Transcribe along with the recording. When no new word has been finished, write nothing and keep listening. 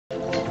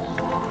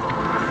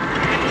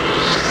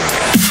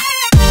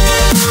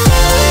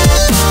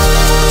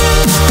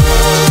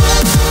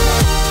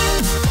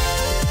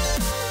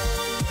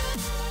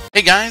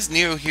guys,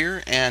 Neo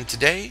here, and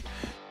today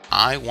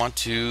I want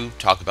to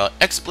talk about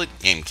Xplit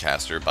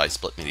Gamecaster by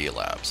Split Media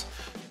Labs.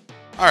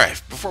 Alright,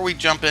 before we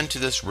jump into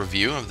this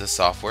review of this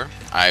software,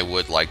 I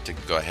would like to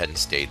go ahead and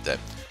state that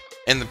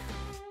in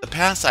the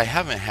past I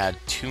haven't had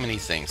too many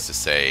things to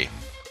say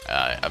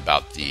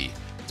about the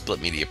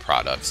Split Media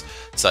products,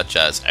 such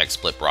as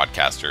Xplit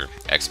Broadcaster,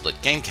 Xplit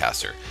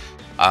Gamecaster.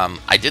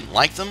 I didn't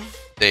like them.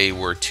 They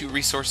were too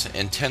resource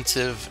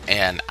intensive,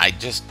 and I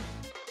just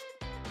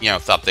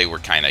thought they were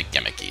kind of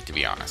gimmicky, to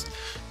be honest.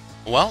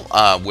 Well,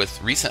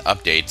 with recent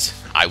updates,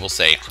 I will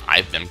say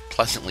I've been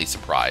pleasantly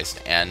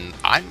surprised, and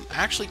I'm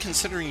actually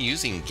considering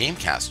using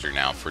Gamecaster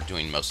now for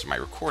doing most of my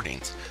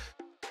recordings.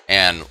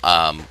 And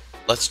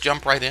let's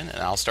jump right in,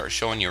 and I'll start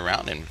showing you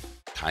around and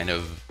kind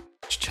of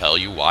tell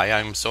you why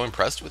I'm so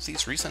impressed with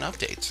these recent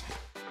updates.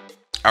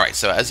 Alright,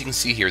 so as you can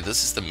see here,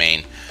 this is the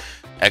main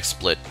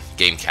Xplit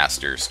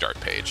Gamecaster start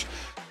page.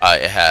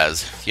 It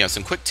has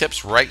some quick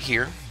tips right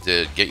here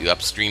to get you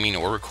up streaming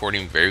or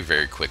recording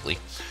very quickly.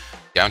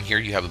 Down here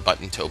you have a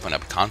button to open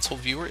up a console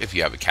viewer if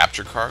you have a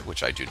capture card,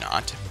 which I do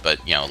not, but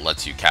it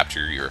lets you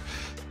capture your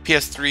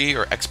PS3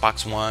 or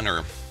Xbox One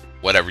or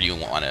whatever you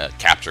want to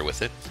capture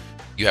with it.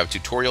 You have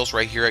tutorials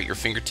right here at your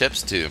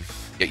fingertips to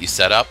get you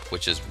set up,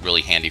 which is a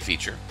really handy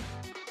feature.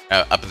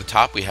 Up at the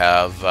top we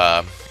have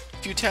a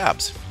few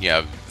tabs. You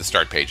have the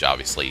start page,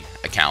 obviously,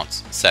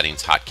 accounts,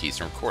 settings,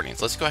 hotkeys, and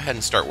recordings. Let's go ahead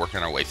and start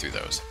working our way through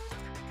those.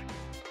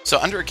 So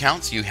under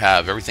accounts, you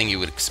have everything you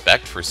would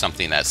expect for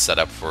something that's set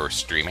up for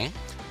streaming.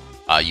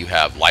 You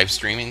have live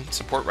streaming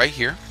support right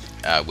here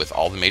with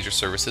all the major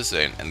services,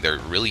 and they're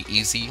really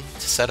easy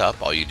to set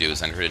up. All you do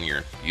is enter in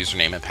your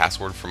username and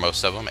password for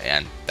most of them,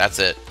 and that's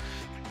it.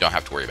 You don't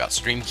have to worry about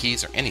stream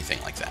keys or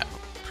anything like that.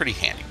 Pretty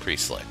handy, pretty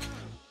slick.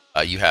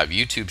 You have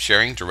YouTube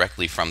sharing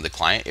directly from the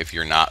client if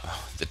you're not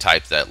the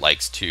type that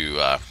likes to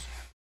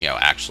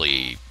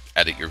actually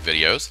edit your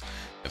videos.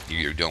 If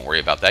you don't worry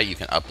about that, you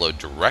can upload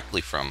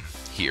directly from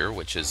here,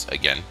 which is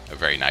again a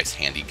very nice,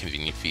 handy,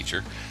 convenient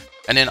feature.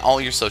 And then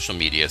all your social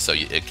media, so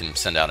it can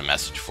send out a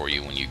message for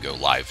you when you go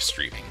live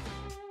streaming,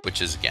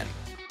 which is again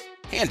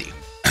handy.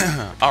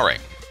 All right,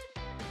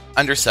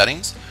 under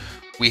settings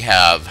we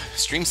have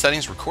stream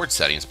settings, record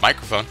settings,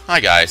 microphone, hi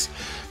guys,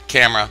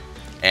 camera,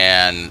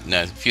 and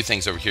a few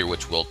things over here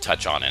which we'll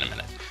touch on in a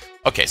minute.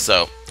 Okay,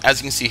 so as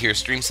you can see here,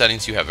 stream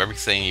settings, you have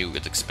everything you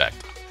would expect,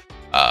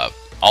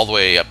 all the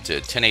way up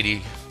to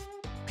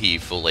 1080p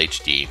full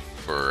HD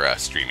for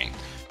streaming.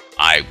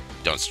 I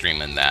don't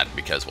stream in that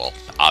because, well,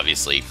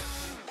 obviously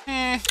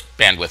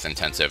bandwidth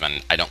intensive,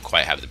 and I don't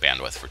quite have the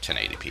bandwidth for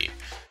 1080p.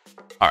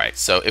 Alright,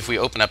 so if we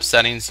open up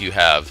settings, you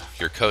have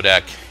your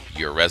codec,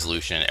 your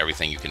resolution,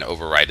 everything. You can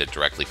override it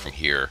directly from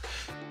here,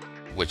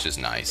 which is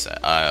nice.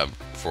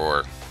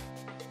 For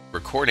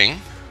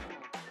recording,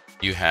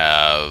 you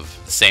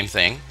have the same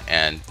thing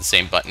and the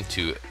same button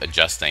to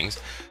adjust things.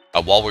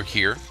 While we're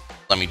here,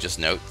 let me just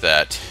note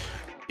that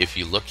if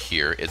you look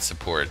here, it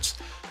supports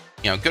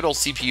good old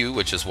CPU,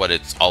 which is what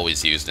it's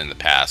always used in the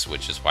past,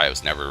 which is why I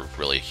was never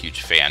really a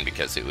huge fan,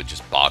 because it would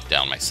just bog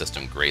down my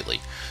system greatly.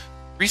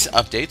 Recent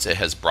updates, it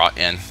has brought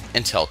in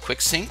Intel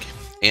QuickSync,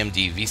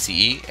 AMD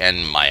VCE,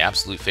 and my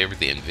absolute favorite,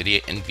 the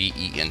Nvidia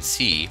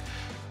NVENC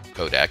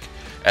codec,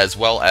 as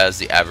well as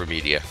the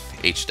AMD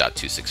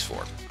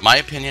H.264. My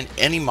opinion,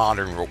 any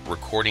modern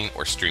recording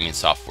or streaming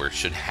software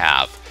should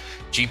have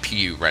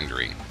GPU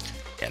rendering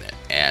in it,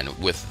 and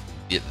with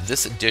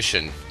this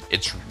addition,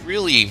 it's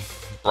really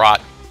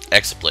brought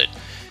Xplit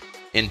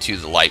into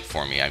the light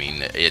for me. I mean,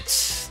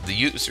 the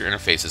user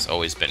interface has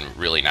always been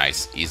really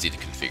nice, easy to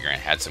configure, and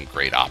had some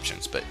great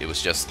options, but it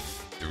was just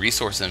the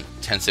resource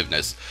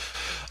intensiveness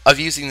of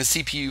using the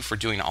CPU for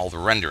doing all the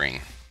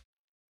rendering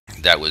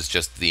that was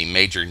just the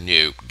major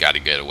new got to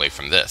get away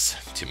from this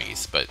to me.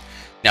 But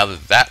now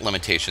that that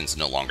limitation is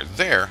no longer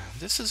there,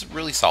 this is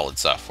really solid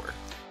software.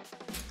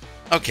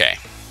 Okay,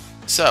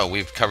 so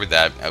we've covered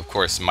that. Of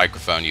course,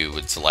 microphone, you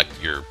would select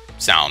your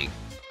sound,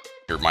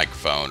 your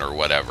microphone, or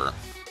whatever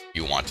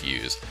you want to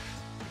use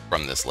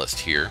from this list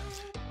here.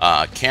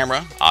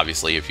 Camera,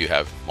 obviously, if you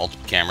have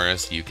multiple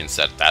cameras, you can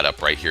set that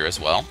up right here as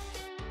well.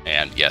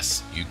 And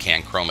yes, you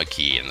can chroma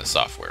key in the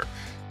software,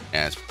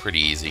 and it's pretty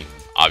easy.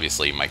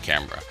 Obviously, my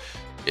camera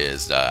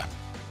is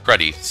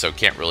cruddy, so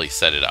can't really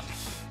set it up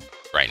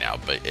right now.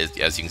 But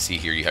as you can see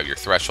here, you have your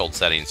threshold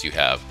settings. You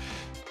have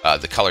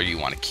the color you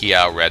want to key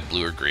out, red,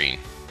 blue, or green,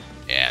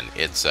 and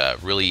it's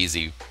really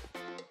easy.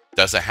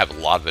 Doesn't have a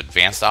lot of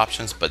advanced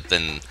options, but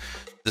then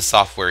the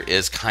software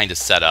is kind of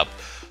set up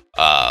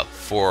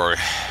for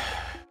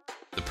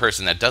the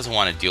person that doesn't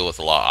want to deal with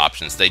a lot of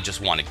options. They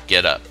just want to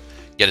get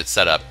it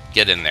set up,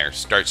 get in there,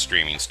 start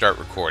streaming, start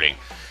recording,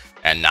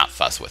 and not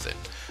fuss with it.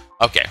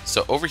 Okay,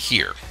 so over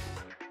here,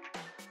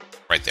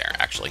 right there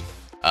actually,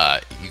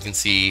 you can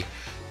see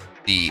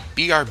the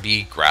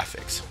BRB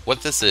graphics.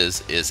 What this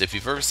is if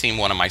you've ever seen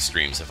one of my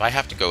streams, if I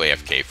have to go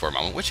AFK for a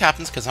moment, which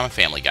happens because I'm a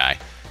family guy,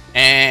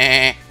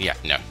 yeah,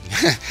 no,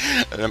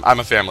 I'm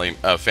a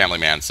family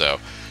man, so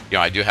you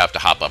know, I do have to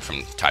hop up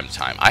from time to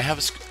time. I have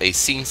a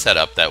scene set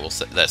up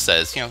that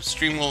says, you know,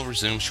 stream will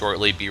resume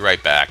shortly, be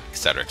right back,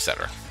 etc.,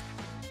 etc.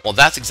 Well,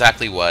 that's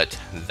exactly what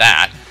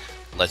that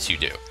lets you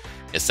do,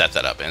 is set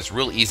that up. And it's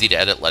real easy to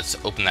edit. Let's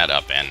open that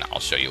up and I'll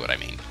show you what I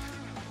mean.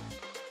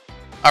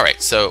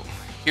 Alright, so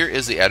here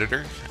is the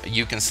editor.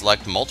 You can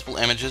select multiple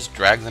images,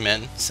 drag them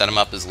in, set them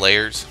up as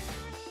layers,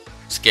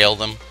 scale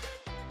them,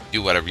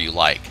 do whatever you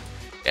like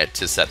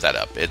to set that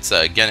up. It's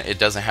again, it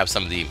doesn't have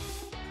some of the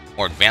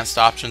more advanced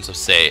options of,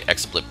 say,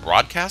 Xplit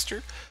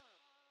Broadcaster,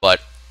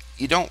 but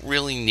you don't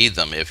really need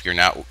them if you're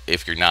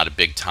not a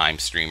big time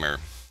streamer,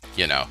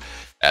 you know,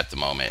 at the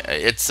moment.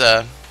 It's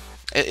a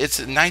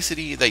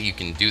nicety that you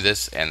can do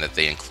this and that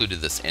they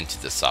included this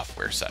into the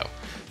software, so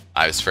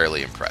I was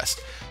fairly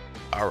impressed.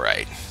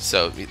 Alright,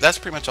 so that's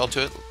pretty much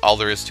all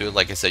there is to it.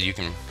 Like I said, you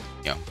can,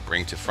 you know,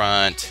 bring to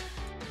front,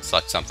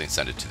 select something,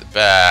 send it to the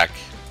back,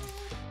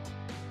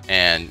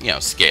 and, you know,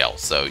 scale.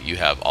 So you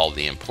have all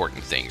the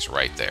important things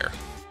right there.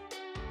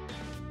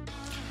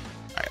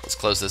 Alright, let's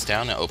close this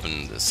down and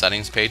open the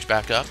settings page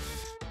back up.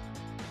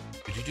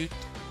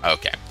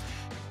 Okay.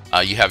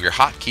 You have your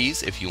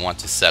hotkeys if you want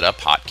to set up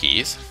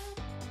hotkeys.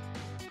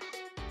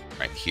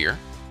 Right here.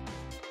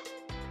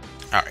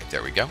 Alright,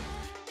 there we go.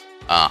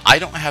 I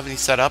don't have any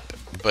set up,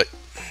 but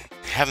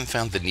haven't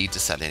found the need to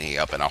set any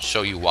up, and I'll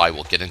show you why.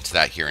 We'll get into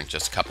that here in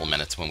just a couple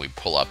minutes when we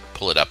pull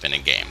it up in a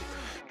game.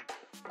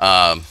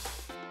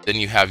 Then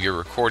you have your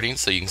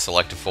recordings, so you can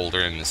select a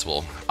folder, and this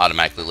will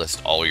automatically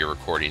list all your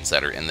recordings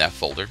that are in that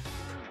folder.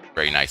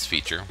 Very nice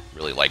feature.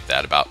 Really like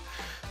that about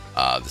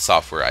the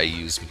software I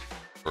use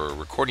for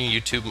recording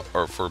YouTube,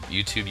 or for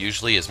YouTube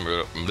usually, is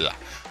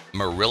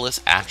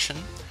Marillus Action,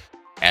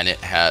 and it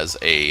has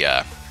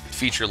a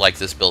feature like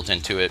this built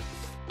into it,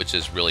 which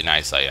is really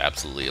nice. I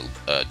absolutely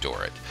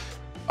adore it.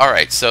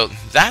 Alright, so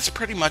that's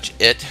pretty much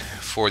it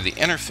for the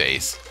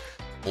interface.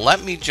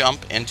 Let me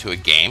jump into a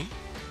game,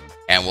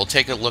 and we'll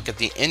take a look at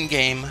the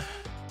in-game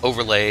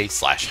overlay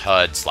slash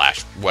HUD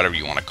slash whatever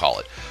you want to call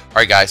it.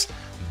 Alright guys,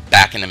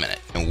 back in a minute.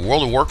 In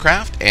World of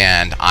Warcraft,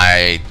 and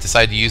I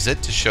decided to use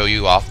it to show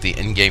you off the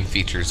in-game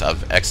features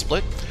of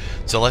XSplit.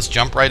 So let's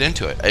jump right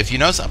into it. If you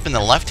notice up in the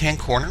left-hand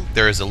corner,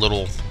 there is a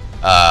little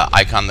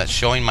icon that's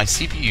showing my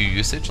CPU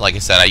usage. Like I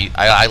said,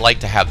 I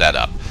like to have that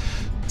up,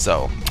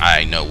 so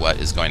I know what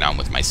is going on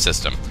with my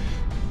system.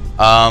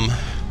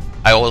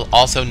 I will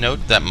also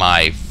note that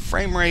my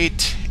frame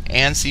rate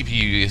and CPU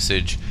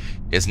usage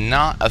is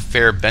not a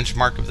fair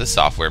benchmark of this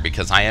software,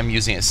 because I am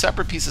using a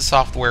separate piece of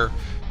software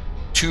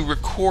to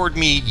record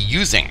me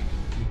using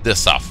this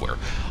software.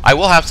 I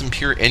will have some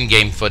pure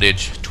in-game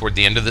footage toward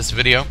the end of this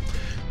video,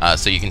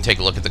 so you can take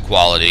a look at the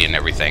quality and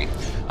everything.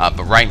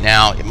 But right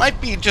now, it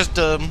might be just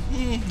a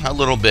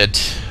little bit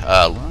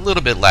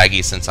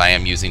laggy, since I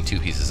am using two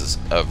pieces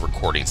of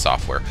recording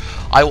software.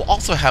 I will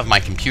also have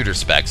my computer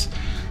specs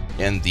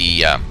in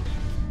the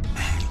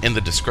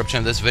description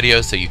of this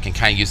video, so you can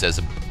kind of use it as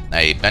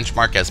a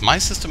benchmark, as my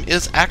system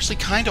is actually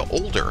kind of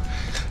older,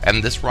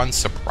 and this runs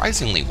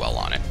surprisingly well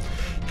on it.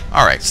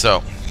 Alright,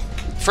 so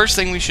first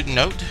thing we should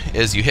note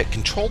is you hit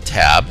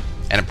Control-Tab,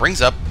 and it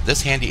brings up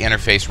this handy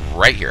interface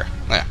right here.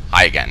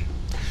 Hi again.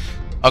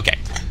 Okay,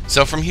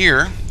 so from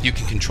here, you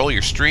can control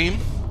your stream,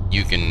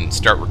 you can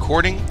start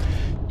recording,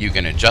 you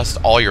can adjust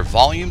all your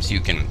volumes,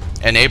 you can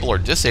enable or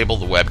disable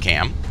the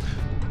webcam,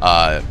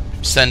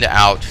 send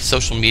out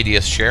social media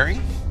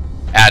sharing,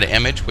 add an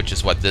image, which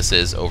is what this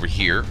is over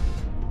here,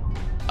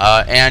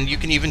 and you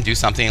can even do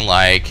something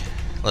like,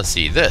 let's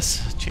see,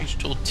 this, change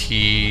tool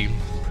T,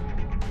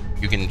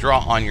 you can draw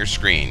on your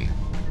screen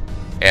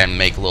and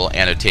make little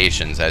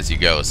annotations as you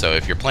go. So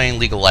if you're playing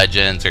League of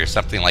Legends or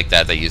something like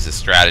that that uses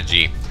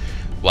strategy,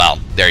 well,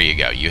 there you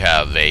go. You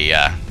have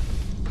a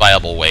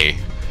viable way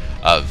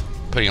of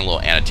putting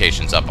little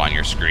annotations up on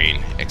your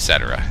screen,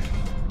 etc.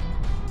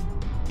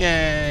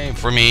 Yay!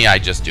 For me, I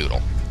just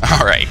doodle.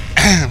 Alright,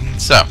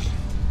 so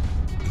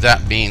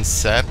that being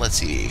said, let's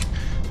see.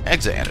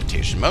 Exit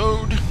annotation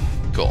mode.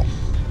 Cool.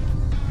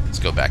 Let's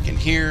go back in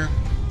here.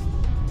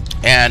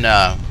 And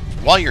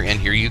while you're in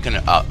here, you can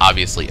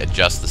obviously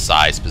adjust the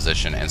size,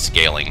 position, and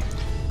scaling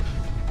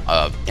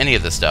of any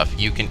of the stuff.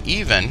 You can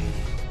even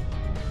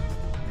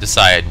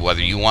decide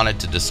whether you want it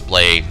to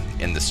display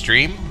in the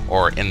stream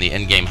or in the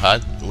in-game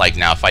HUD. Like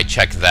now, if I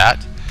check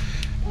that,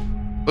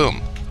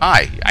 boom,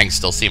 hi, I can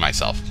still see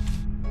myself.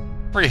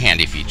 Pretty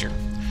handy feature.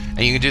 And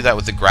you can do that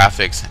with the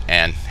graphics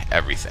and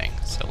everything.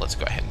 So let's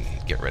go ahead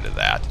and get rid of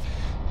that.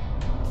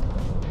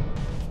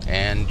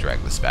 And drag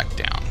this back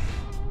down.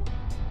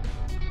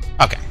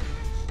 Okay.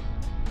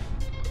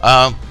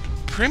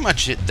 Pretty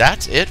much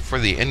that's it for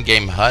the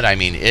in-game HUD. I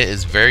mean, it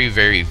is very,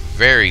 very,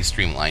 very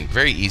streamlined,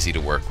 very easy to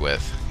work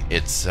with.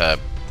 It's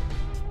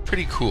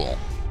pretty cool.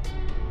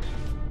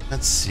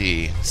 Let's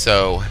see.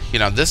 So, you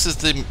know, this is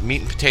the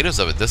meat and potatoes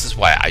of it. This is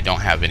why I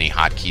don't have any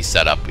hotkeys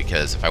set up,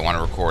 because if I want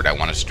to record, I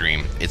want to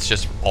stream, it's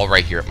just all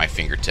right here at my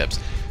fingertips.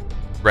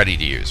 Ready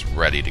to use,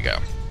 ready to go.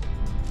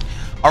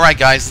 Alright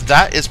guys,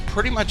 that is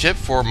pretty much it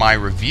for my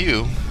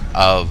review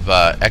of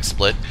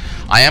Xsplit.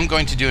 I am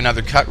going to do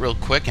another cut real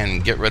quick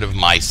and get rid of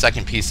my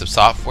second piece of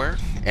software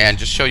and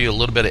just show you a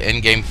little bit of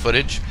in-game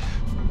footage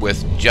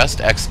with just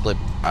Xsplit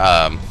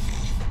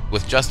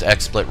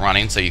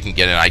running, so you can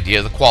get an idea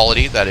of the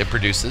quality that it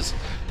produces.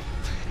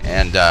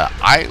 And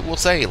I will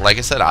say, like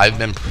I said, I've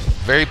been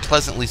very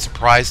pleasantly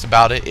surprised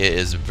about it. It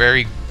is a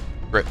very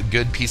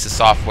good piece of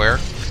software,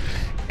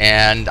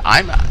 and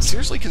I'm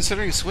seriously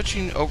considering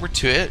switching over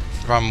to it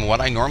from what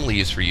I normally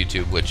use for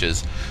YouTube, which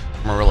is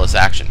Marilla's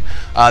Action.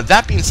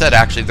 That being said,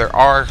 actually,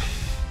 there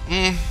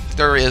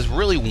is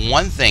really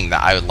one thing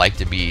that I would like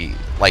to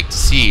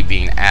see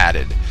being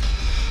added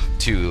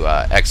to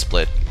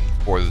Xsplit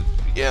for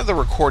the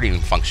recording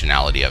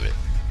functionality of it.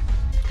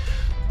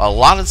 A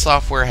lot of the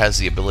software has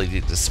the ability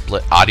to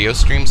split audio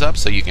streams up,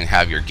 so you can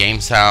have your game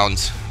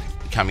sounds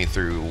coming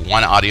through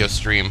one audio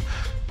stream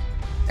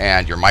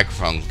and your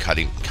microphone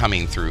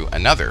coming through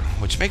another,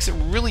 which makes it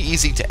really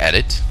easy to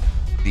edit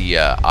the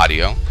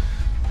audio.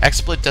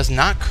 Xsplit does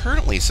not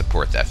currently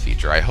support that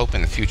feature. I hope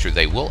in the future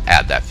they will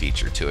add that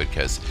feature to it,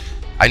 because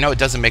I know it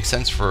doesn't make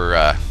sense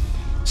for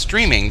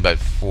streaming, but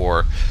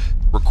for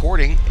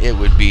recording it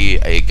would be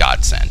a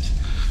godsend.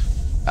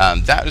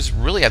 That is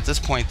really at this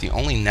point the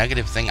only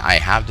negative thing I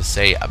have to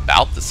say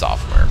about the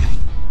software.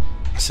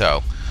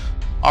 So,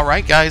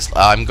 alright guys,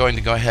 I'm going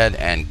to go ahead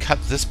and cut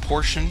this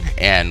portion,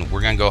 and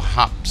we're going to go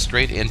hop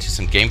straight into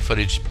some game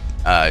footage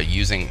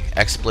using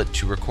Xsplit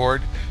to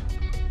record,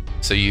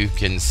 so you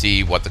can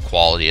see what the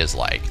quality is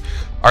like.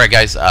 Alright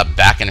guys,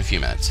 back in a few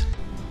minutes.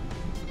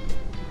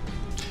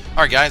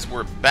 Alright guys,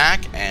 we're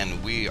back,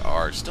 and we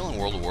are still in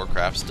World of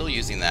Warcraft, still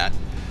using that.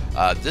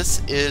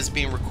 This is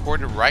being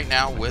recorded right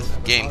now with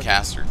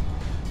Gamecaster,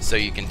 so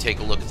you can take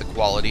a look at the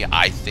quality.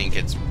 I think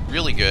it's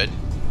really good.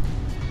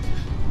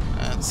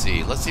 Let's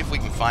see if we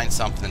can find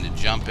something to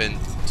jump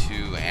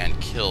into and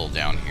kill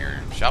down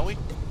here, shall we?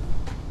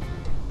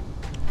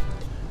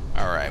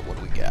 Alright, what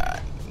do we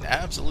got?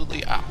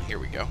 Absolutely, here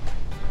we go.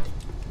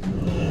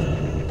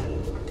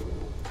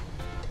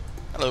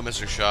 Hello,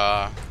 Mr.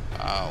 Shaw.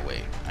 Oh,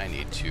 wait, I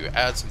need to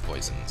add some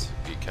poisons,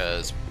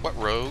 because what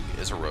rogue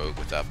is a rogue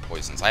without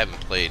poisons? I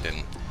haven't played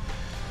in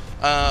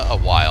a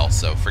while,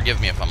 so forgive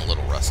me if I'm a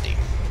little rusty.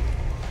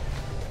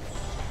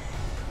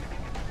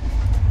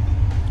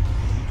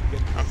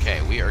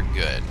 Okay, we are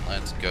good.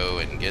 Let's go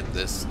and get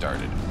this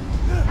started.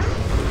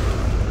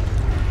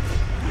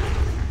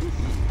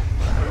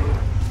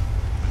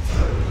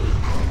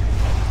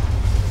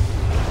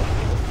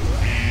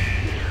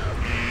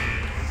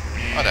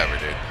 Whatever,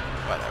 dude.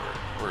 Whatever.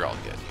 We're all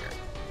good here.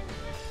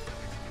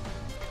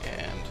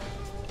 And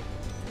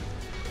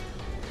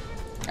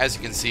as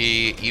you can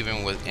see, even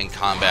in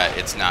combat,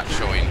 it's not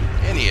showing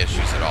any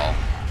issues at all.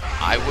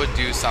 I would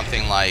do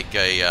something like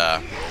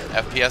a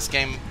FPS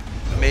game.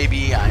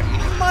 Maybe I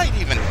might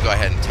even go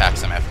ahead and tack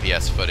some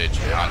FPS footage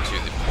onto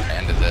the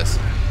end of this.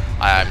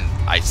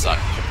 I suck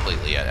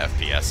completely at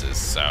FPSs,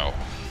 so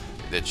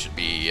it should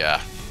be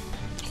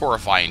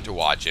horrifying to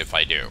watch if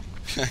I do.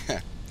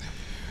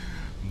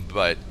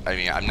 But I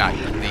mean, I'm not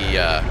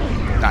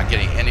not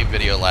getting any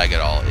video lag at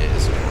all. It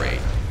is great,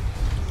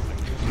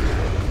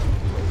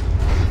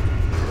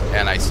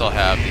 and I still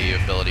have the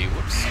ability,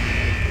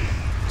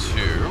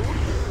 to,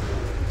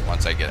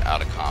 once I get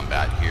out of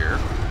combat here,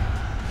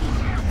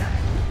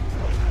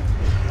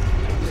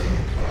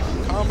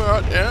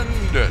 combat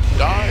end,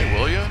 die,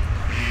 will ya?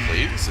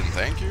 Please and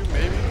thank you,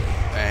 maybe.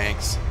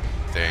 Thanks,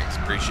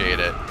 appreciate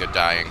it. Good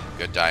dying,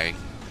 good dying.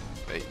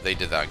 They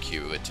did that on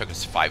cue. It took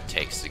us 5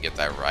 takes to get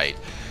that right.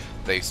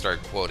 They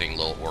started quoting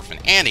Little Orphan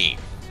Annie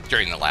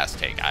during the last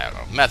take. I don't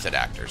know. Method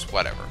actors,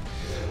 whatever.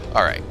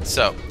 Alright,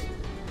 so,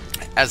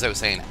 as I was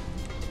saying,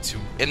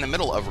 in the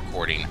middle of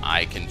recording,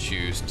 I can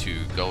choose to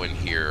go in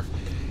here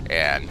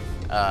and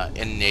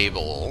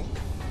enable...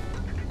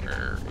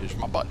 Where is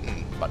my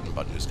button? Button,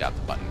 who's got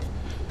the button?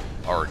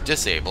 Or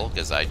disable,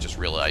 because I just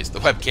realized the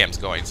webcam's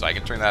going, so I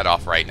can turn that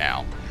off right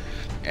now.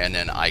 And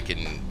then I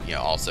can,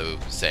 also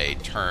say,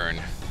 turn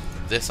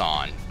this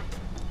on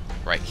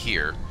right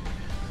here,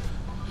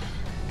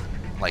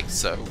 like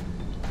so,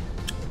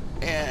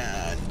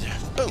 and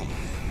boom,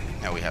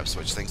 now we have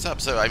switched things up.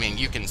 So I mean,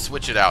 you can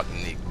switch it out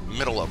in the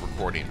middle of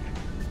recording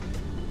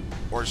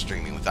or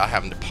streaming without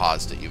having to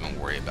pause to even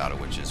worry about it,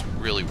 which is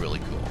really, really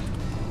cool.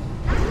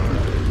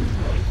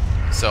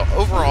 So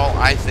overall,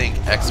 I think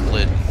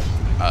Xsplit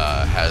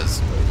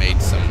has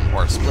made some,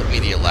 or Split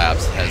Media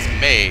Labs has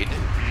made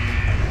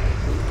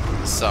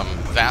some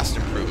vast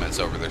improvements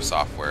over their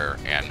software,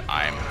 and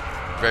I'm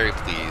very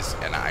pleased,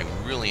 and I'm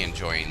really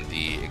enjoying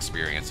the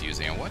experience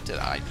using it. What did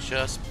I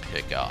just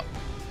pick up?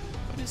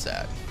 What is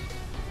that?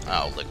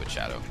 Oh, Liquid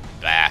Shadow.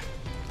 Bah.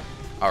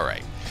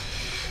 Alright,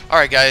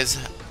 guys,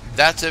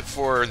 that's it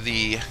for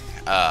the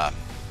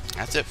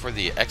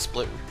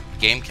Xsplit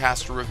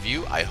Gamecaster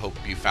review. I hope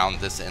you found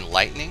this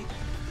enlightening.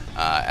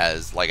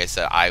 As like I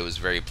said, I was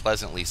very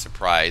pleasantly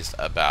surprised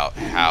about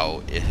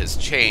how it has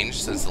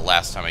changed since the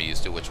last time I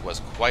used it, which was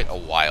quite a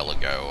while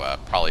ago,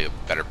 probably a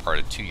better part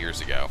of 2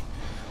 years ago.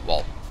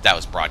 Well, that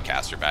was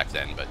Broadcaster back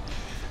then, but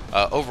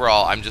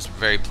overall, I'm just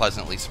very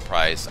pleasantly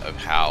surprised of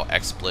how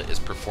XSplit is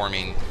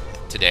performing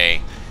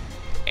today,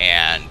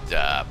 and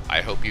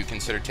I hope you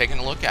consider taking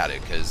a look at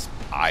it, because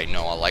I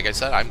know, like I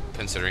said, I'm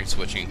considering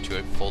switching to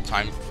it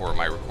full-time for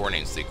my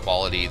recordings. The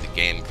quality, the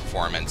game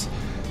performance,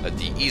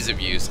 the ease of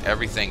use,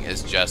 everything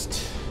is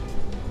just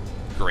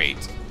great.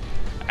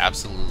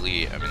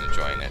 Absolutely, I'm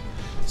enjoying it.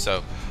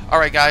 So,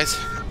 alright guys,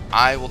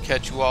 I will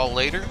catch you all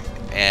later,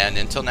 and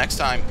until next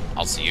time,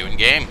 I'll see you in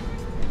game.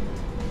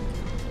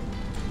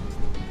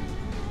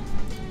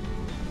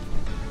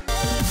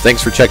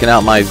 Thanks for checking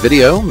out my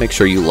video. Make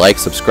sure you like,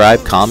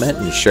 subscribe, comment,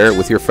 and share it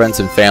with your friends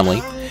and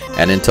family.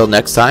 And until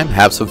next time,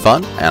 have some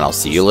fun, and I'll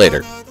see you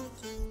later.